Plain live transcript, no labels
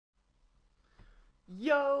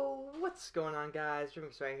Yo, what's going on, guys?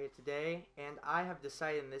 Remix right here today, and I have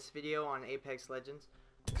decided in this video on Apex Legends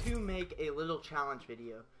to make a little challenge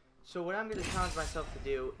video. So what I'm going to challenge myself to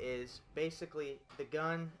do is basically the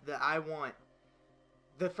gun that I want.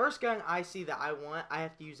 The first gun I see that I want, I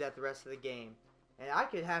have to use that the rest of the game. And I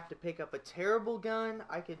could have to pick up a terrible gun.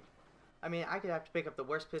 I could have to pick up the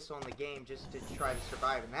worst pistol in the game just to try to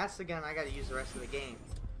survive, and that's the gun I got to use the rest of the game.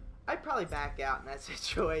 I'd probably back out in that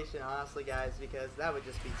situation, honestly, guys, because that would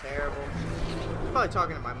just be terrible. I'm probably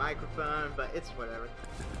talking to my microphone, but it's whatever.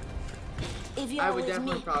 I would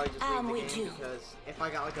definitely probably just leave the game because if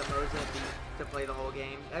I got like a Mozambique to play the whole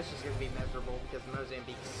game, that's just going to be miserable because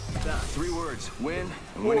Mozambique sucks. 3 words: win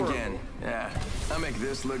and win again. Yeah, I make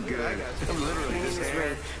this look good. Literally, this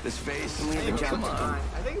hair, this face, come on.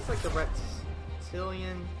 I think it's like the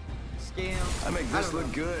reptilian scale. I make this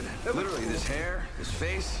look good. Literally, this hair, this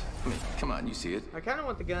face. I mean, come on, you see it? I kind of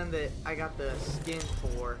want the gun that I got the skin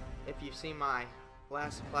for. If you've seen my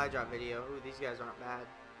last supply drop video, ooh, these guys aren't bad.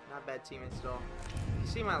 Not bad teammates at all. You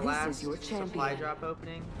see my last supply drop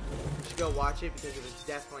opening? You should go watch it because it was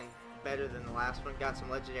definitely better than the last one. Got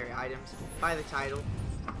some legendary items by the title.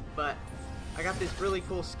 But I got this really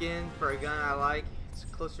cool skin for a gun I like. It's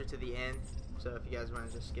closer to the end, so if you guys want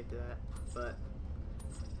to just skip to that. But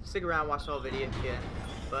stick around, watch the whole video if you can.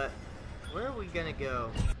 But where are we gonna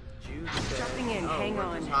go? Dropping in, hang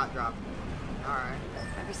on. Hot drop. Alright.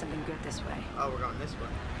 Might be something good this way. Oh, we're going this way.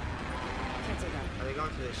 Can't say that. Are they going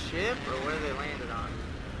to the ship, or what are they landed on?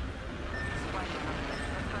 I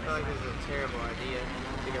feel like this is a terrible idea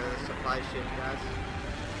to go to the supply ship, guys.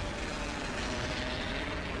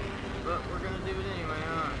 But we're gonna do it anyway,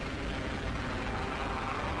 huh?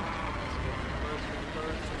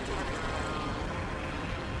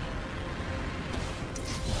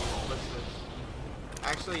 What's this?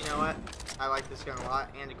 Actually, you know what? I like this gun a lot,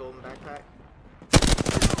 and a golden backpack.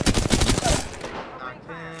 Knocked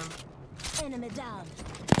him. Enemy down.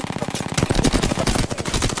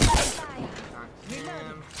 Knocked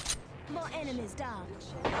him. More enemies down.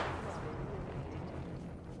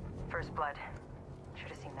 First blood. Should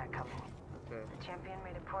have seen that coming. Okay, The champion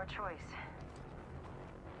made a poor choice.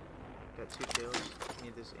 got 2 kills.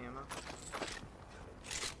 Need this ammo.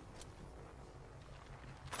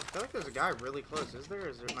 I feel like there's a guy really close. Is there? Or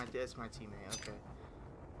is there my? It's my teammate. Okay.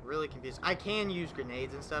 Really confused. I can use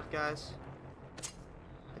grenades and stuff, guys.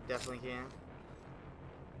 I definitely can.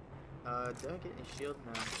 Did I get any shield?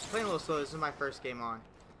 No. Playing a little slow. This is my first game on,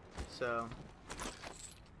 so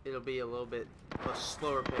it'll be a little bit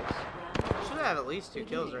slower pace. Should have at least 2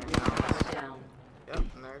 kills right now. Yep,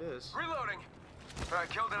 and there it is. Reloading.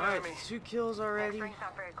 Killed an Alright, enemy. 2 kills already. Ring's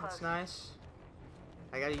not very close. That's nice.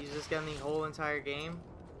 I gotta use this gun the whole entire game,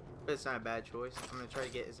 but it's not a bad choice. I'm gonna try to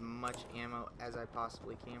get as much ammo as I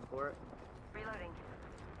possibly can for it. Reloading.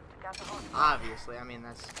 Got the whole Obviously, I mean,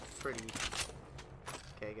 that's pretty...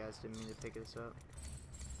 Okay, guys, didn't mean to pick this up.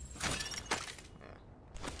 Yeah.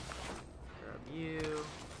 Grab you.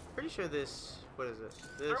 Pretty sure this... What is it?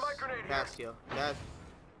 This Bastille. That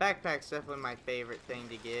backpack's definitely my favorite thing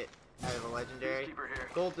to get out of a legendary.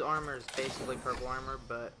 Gold armor is basically purple armor,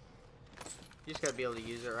 but you just gotta be able to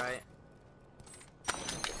use it right.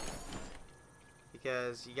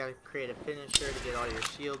 Because you gotta create a finisher to get all your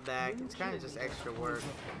shield back. It's kind of just extra work.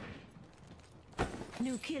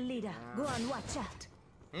 New kill leader. Go on, watch out.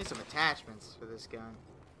 I need some attachments for this gun.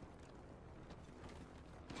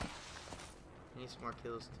 I need some more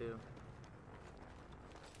kills too.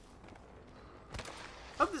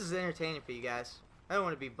 Hope this is entertaining for you guys. I don't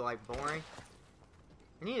want to be like boring.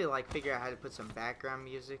 I need to like figure out how to put some background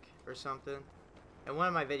music or something. In one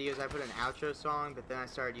of my videos I put an outro song, but then I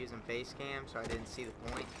started using face cam, so I didn't see the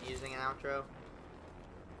point in using an outro.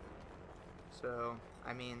 So,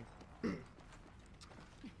 I mean,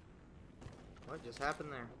 what just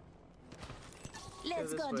happened there?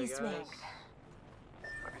 Let's go this way.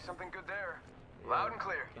 Might be something good there. Loud and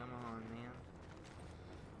clear. Come on, man.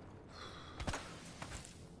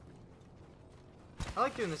 I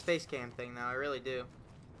like doing this face cam thing though, I really do.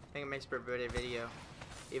 I think it makes for a better video.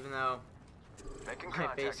 Even though my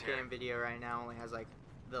face cam video right now only has like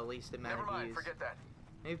the least amount of views. Forget that.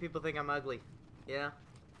 Maybe people think I'm ugly. Yeah?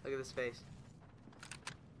 Look at this face.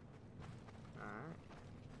 Alright.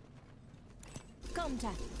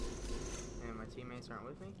 Contact. And my teammates aren't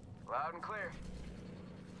with me? Loud and clear.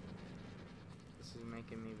 This is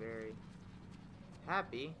making me very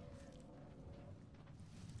happy.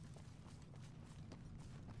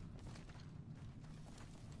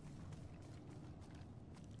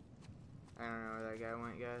 I don't know where that guy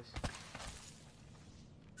went, guys.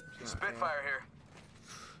 Spitfire here.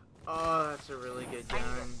 Oh, that's a really good gun.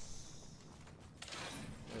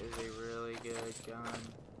 gun.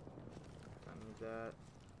 Don't need that.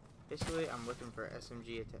 Basically, I'm looking for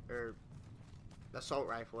SMG or assault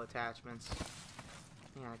rifle attachments.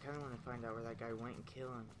 Yeah, I kind of want to find out where that guy went and kill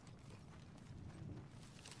him.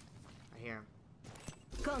 I hear him.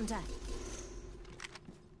 Contact.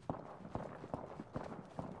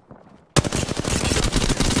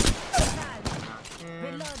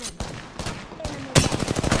 Reloading. Enemy down.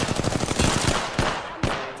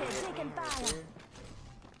 I'm taking fire.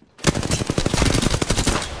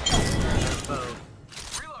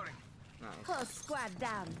 Both. Reloading. Nice. Whole squad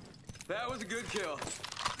down. That was a good kill.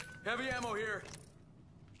 Heavy ammo here.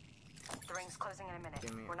 The ring's closing in a minute.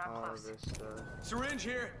 Give me We're not all close. of this stuff. Syringe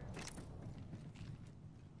here.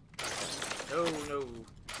 Oh no.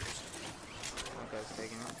 That guy's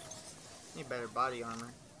taking it. Need better body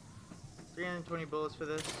armor. 320 bullets for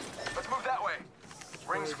this. Let's move that way. Rings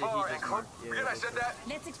Where did he far just and mark? close. Yeah, Forget I said that.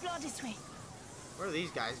 Let's explore this way. Where are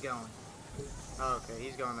these guys going? Oh, okay,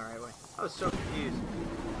 he's going the right way. I was so confused.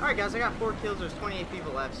 Alright guys, I got 4 kills, there's 28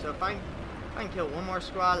 people left, so if I can kill one more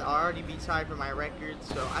squad, I'll already be tied for my record,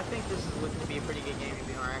 so I think this is looking to be a pretty good game to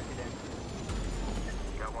be interacted in.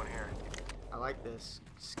 Got one here. I like this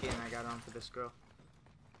skin I got on for this girl.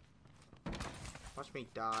 Watch me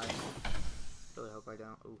die. Really hope I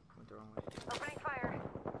don't. Ooh, went the wrong way. Opening fire.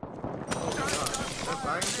 Oh my god, they're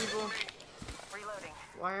firing people? Reloading.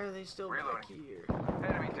 Why are they still back Reloading. here?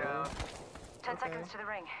 Enemy down. 10 Okay. seconds to the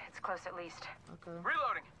ring. It's close at least. Okay.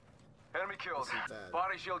 Reloading. Enemy killed. This is bad.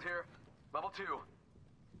 Body shield here. Level 2.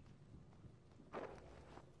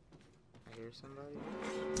 I hear somebody.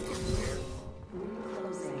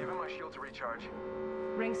 Give him my shield to recharge.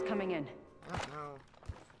 Ring's coming in. I don't know.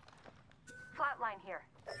 Flatline here.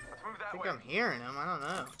 Let's move I that think way. I'm hearing him. I don't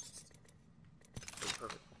know. Okay,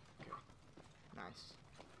 perfect. Okay. Nice.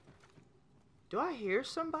 Do I hear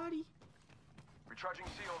somebody? Recharging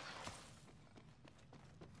shields.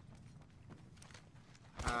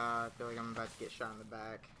 I feel like I'm about to get shot in the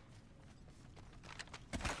back.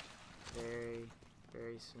 Very,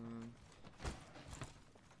 very soon.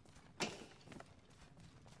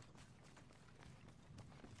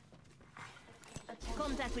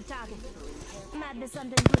 Contact with target. Madness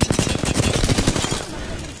under good.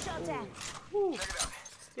 Shot at. Whew. Check it out.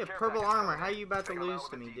 Yeah, Care purple package armor. coming How in. you about to Take 'em lose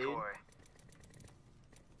out to with me, a dude? decoy.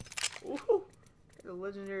 Ooh, got a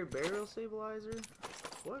legendary barrel stabilizer.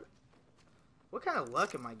 What kind of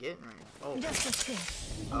luck am I getting right now? Oh, Just a sec.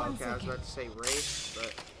 oh, One okay. I was second. about to say race,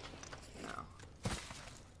 but no.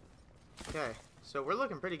 Okay, so we're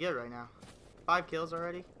looking pretty good right now. 5 kills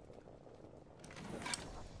already.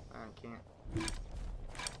 I can't.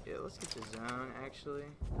 Yeah, let's get to zone. Actually,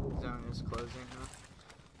 zone is closing, huh?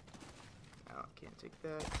 No, can't take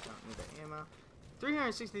that. Don't need the ammo.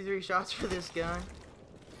 363 shots for this gun.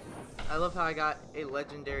 I love how I got a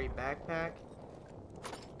legendary backpack.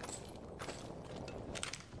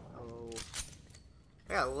 Oh,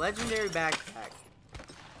 I got a legendary backpack,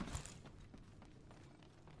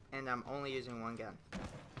 and I'm only using one gun.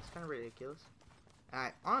 It's kind of ridiculous. And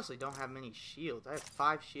I honestly don't have many shields. I have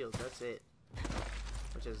 5 shields. That's it,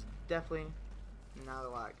 which is definitely not a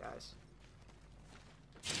lot, guys.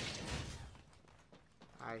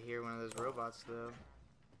 I hear one of those robots though.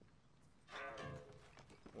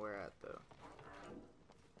 Where at though?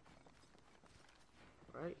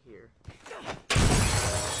 Right here.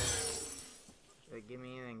 Did they give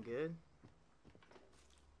me anything good?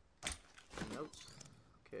 Nope.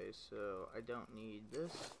 Okay, so I don't need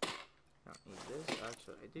this. Don't need this.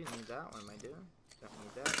 Actually, I do need that. What am I doing? Don't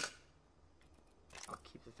need that. I'll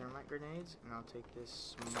keep the thermite grenades, and I'll take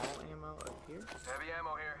this small ammo up here. Heavy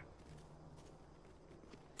ammo here.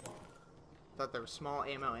 Thought there was small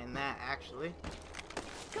ammo in that, actually.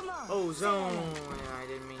 Come on. Oh, zone! I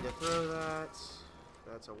didn't mean to throw that.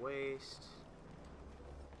 That's a waste.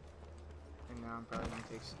 And now I'm probably gonna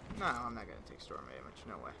take. No, I'm not gonna take storm damage.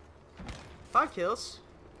 No way. 5 kills.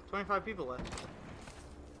 25 people left.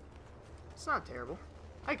 It's not terrible.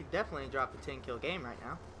 I could definitely drop a 10 kill game right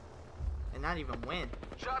now. And not even win.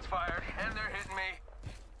 Shots fired, and they're hitting me.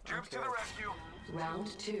 Troops to Okay. the rescue. Round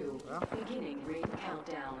 2. Well. Beginning ring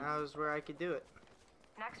countdown. That was where I could do it.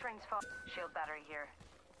 Next ring's full. Shield battery here.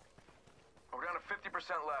 We're down to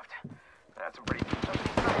 50% left. That's a pretty Opening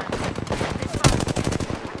fire. This fire.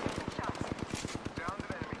 Shots. down to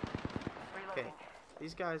the enemy. Reloading. Okay.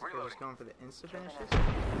 These guys are just Reloading. going for the insta Jumping finishes.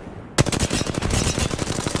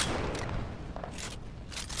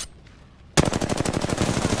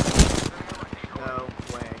 No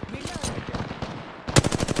way. Reload. Okay.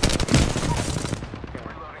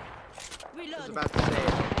 Reloading. I was Reload. about to say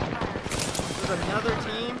it. There's another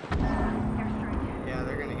team. Airstrike. Yeah,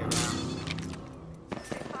 they're gonna go down.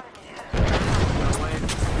 They spotted me.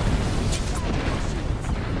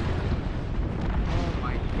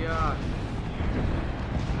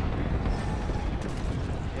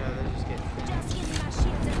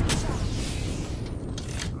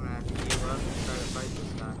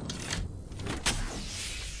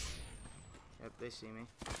 see me.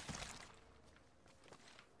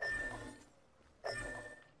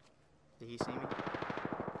 Did he see me?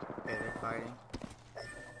 Okay, they're fighting.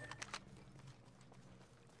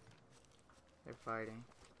 They're fighting.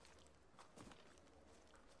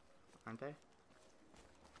 Aren't they?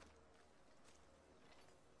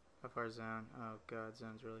 How far is zone? Oh god,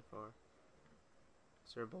 zone's really far.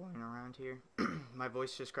 Is there a bowling around here? My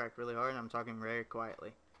voice just cracked really hard and I'm talking very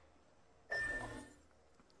quietly.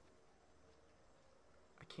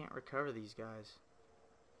 I can't recover these guys.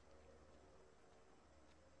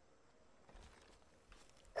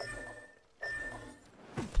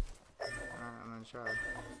 Alright, I'm gonna try.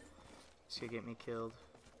 This could get me killed.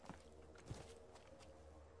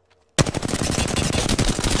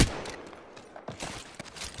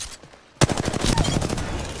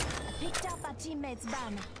 Picked up a teammate's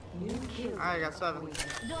banner. New kill. Alright, I got 7.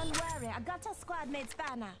 Don't worry, I got a squad mate's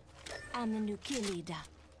banner. I'm the new kill leader.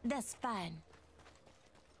 That's fine.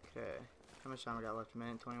 Okay. How much time I got left? A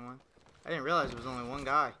minute 21? I didn't realize it was only one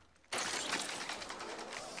guy.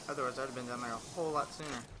 Otherwise, I'd have been down there a whole lot sooner.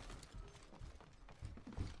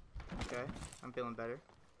 Okay, I'm feeling better.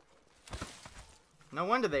 No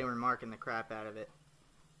wonder they were marking the crap out of it.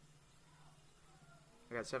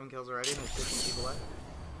 I got 7 kills already, there's 15 people left.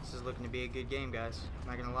 This is looking to be a good game, guys. I'm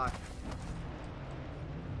not gonna lie.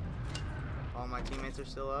 All my teammates are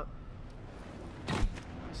still up.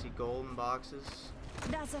 I see golden boxes.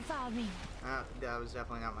 That's a foul ring. That was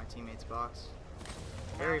definitely not my teammate's box.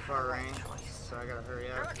 Very far range, so I gotta hurry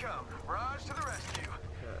Here up. I come. Raj to the rescue.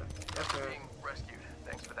 Okay. Being rescued.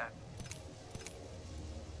 Thanks for that.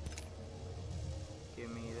 Give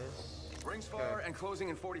me this. Rings Okay. far and closing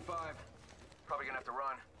in 45. Probably gonna have to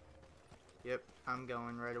run. Yep, I'm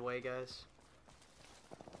going right away, guys.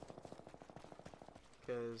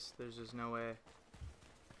 Because there's just no way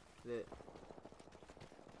that...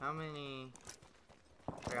 How many...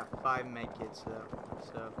 I got 5 medkits though,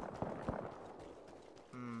 so...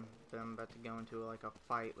 But I'm about to go into like a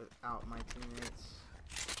fight without my teammates.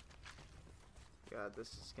 God, this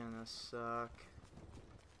is gonna suck.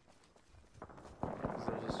 'Cause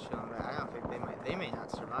they're just chilling back. I don't think they may not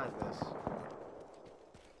survive this.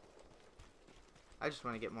 I just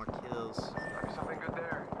want to get more kills. Might be something good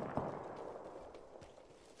there.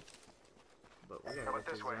 But we How gotta about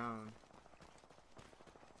get to this way? zone.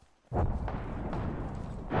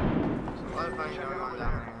 There's a lot of fighting going on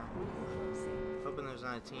down there. Hoping there's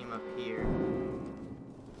not a team up here.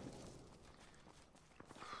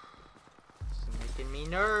 This is making me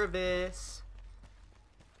nervous.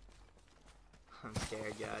 I'm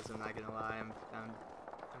scared, guys. I'm not gonna lie. I'm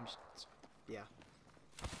just, yeah.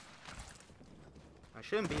 I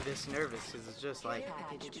shouldn't be this nervous because it's just like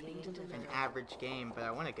Package being delivered. an average game, but I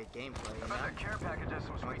want a good gameplay, you About know? that care package has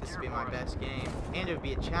some I want sweet this to gear be my for us. best game, and it would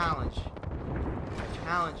be a challenge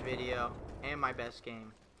video, and my best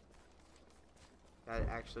game. That'd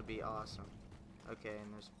actually be awesome. Okay,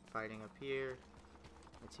 and there's fighting up here.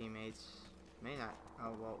 My teammates may not.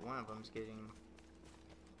 Oh well, one of them's getting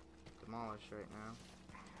demolished right now.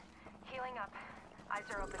 Healing up. Eyes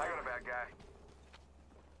are open. I got a bad guy.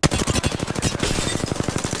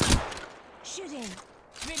 Shooting.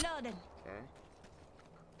 Reloading. Okay.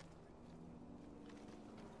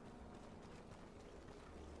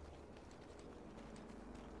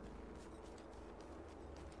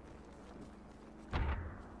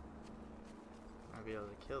 I'll be able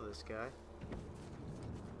to kill this guy.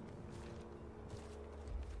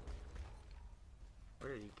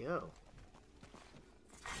 Where did he go?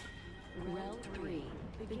 Round 3.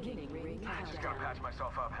 Beginning ring Just gotta countdown. patch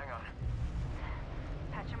myself up. Hang on.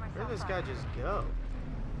 Patching myself Where did this up. guy just go?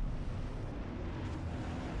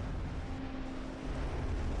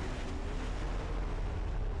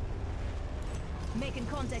 Making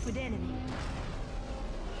contact with enemy.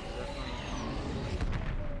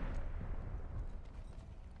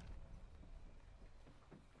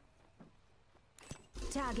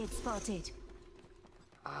 Target spotted.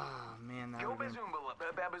 Ah, man, that Go would've been...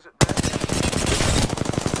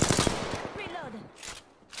 Reloading.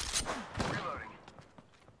 Reloading.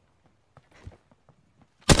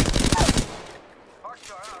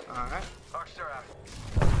 Arcstar out. Alright. Arcstar out.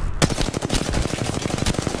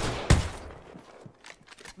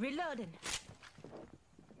 Reloading.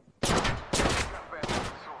 Not bad.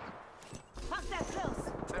 Sold. Fuck that close.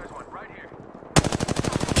 There's one right here.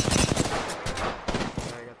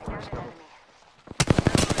 Okay, I got the first couple.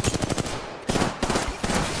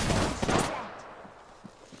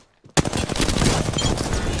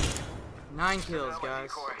 Nine kills, Now my guys.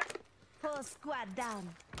 decoy. Whole squad down.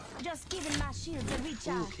 Just giving my shields a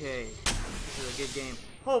recharge. Okay. This is a good game.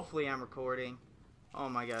 Hopefully I'm recording. Oh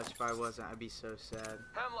my gosh, if I wasn't, I'd be so sad.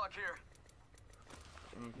 Hemlock here.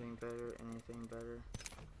 Anything better? Anything better?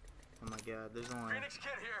 Oh my god, there's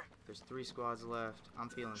Kid here. 3 squads left. I'm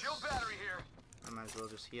feeling battery here. I might as well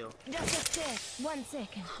just heal. Just a sec. 1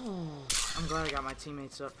 second. I'm glad I got my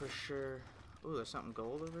teammates up for sure. Ooh, there's something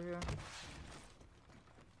gold over here.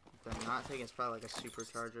 If I'm not taking, it's probably like a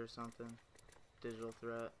supercharger or something. Digital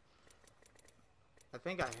threat. I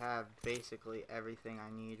think I have basically everything I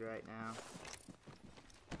need right now.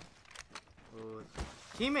 Ooh.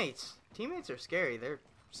 Teammates! Teammates are scary. They're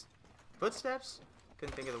footsteps?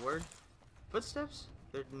 Couldn't think of the word. Footsteps?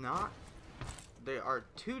 They're not. They are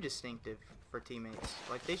too distinctive for teammates.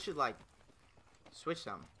 Like, they should, like, switch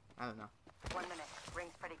them. I don't know. 1 minute.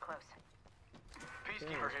 Ring's pretty close.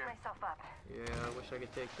 Peacekeeper here. Myself up. Yeah, I wish I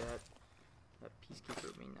could take that. That peacekeeper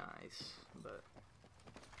would be nice, but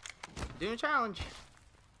doing a challenge.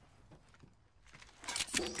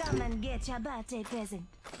 Come and get your birthday present.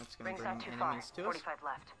 That's gonna Ring's bring not too far. enemies to us. 45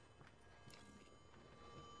 left.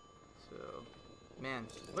 So, man,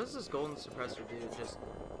 what does this golden suppressor do? Just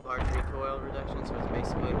large recoil reduction, so it's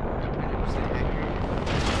basically 100% accurate.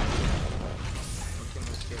 What can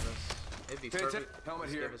this give us? It'd be perfect. Helmet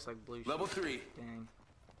Just here. give us like blue. Level shit. 3. Dang,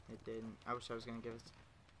 it didn't. I wish I was gonna give us.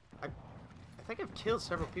 I think I've killed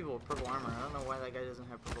several people with purple armor. I don't know why that guy doesn't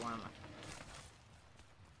have purple armor.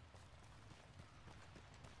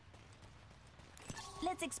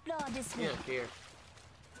 Let's explore this way. Here.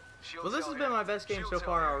 Well, this has been my best game so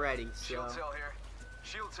far already. So, Shield cell here.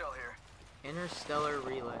 Shield cell here. Interstellar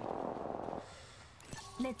Relay.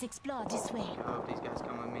 Let's explore this way. I hope these guys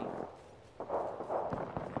come with me.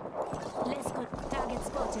 Let's go. Target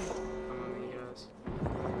spotted. Come with me, guys.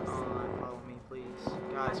 Oh, follow me, please.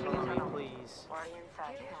 Guys, follow me, please. Already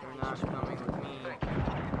inside. They're not coming with me. Thank you.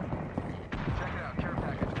 Check it out. Care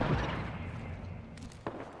package.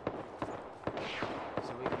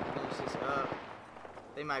 So we can finish this up.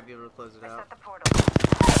 They might be able to close it I out. set the portal.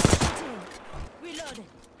 2. Reloaded.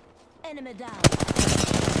 Enemy down.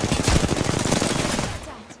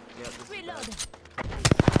 Yeah, this is bad. Reloaded.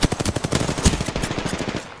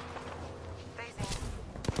 Phasing.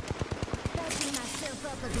 Patching myself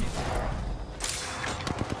up again.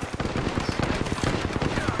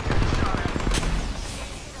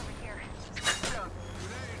 Over here.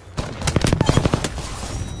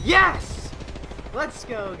 Yes! Let's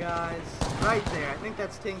go, guys. Right there. I think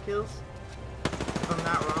that's 10 kills. If I'm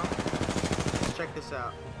not wrong. Let's check this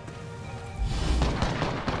out.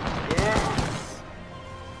 Yes!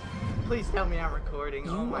 Please tell me I'm recording.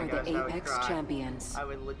 You Oh my are gosh, the I would Apex cry. champions. I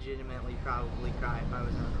would legitimately probably cry if I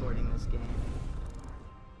wasn't recording this game.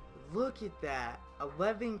 Look at that.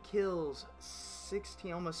 11 kills,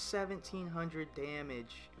 16, almost 1700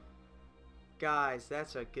 damage. Guys,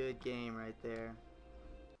 that's a good game right there.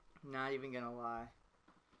 Not even gonna lie.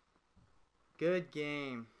 Good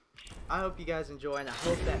game. I hope you guys enjoy, and I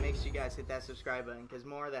hope that makes you guys hit that subscribe button, because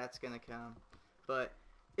more of that's gonna come. But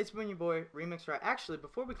it's been your boy Remix Right. Actually,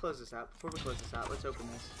 before we close this out, let's open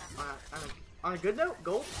this on a good note.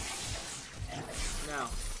 Gold? No,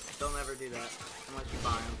 they'll never do that unless you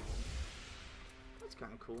buy them. That's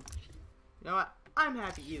kind of cool. You know what? I'm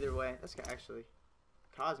happy either way. That's actually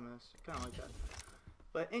Cosmos. Kind of like that.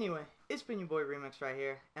 But anyway, it's been your boy Remix right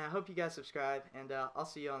here, and I hope you guys subscribe, and I'll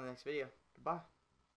see you on the next video. Goodbye.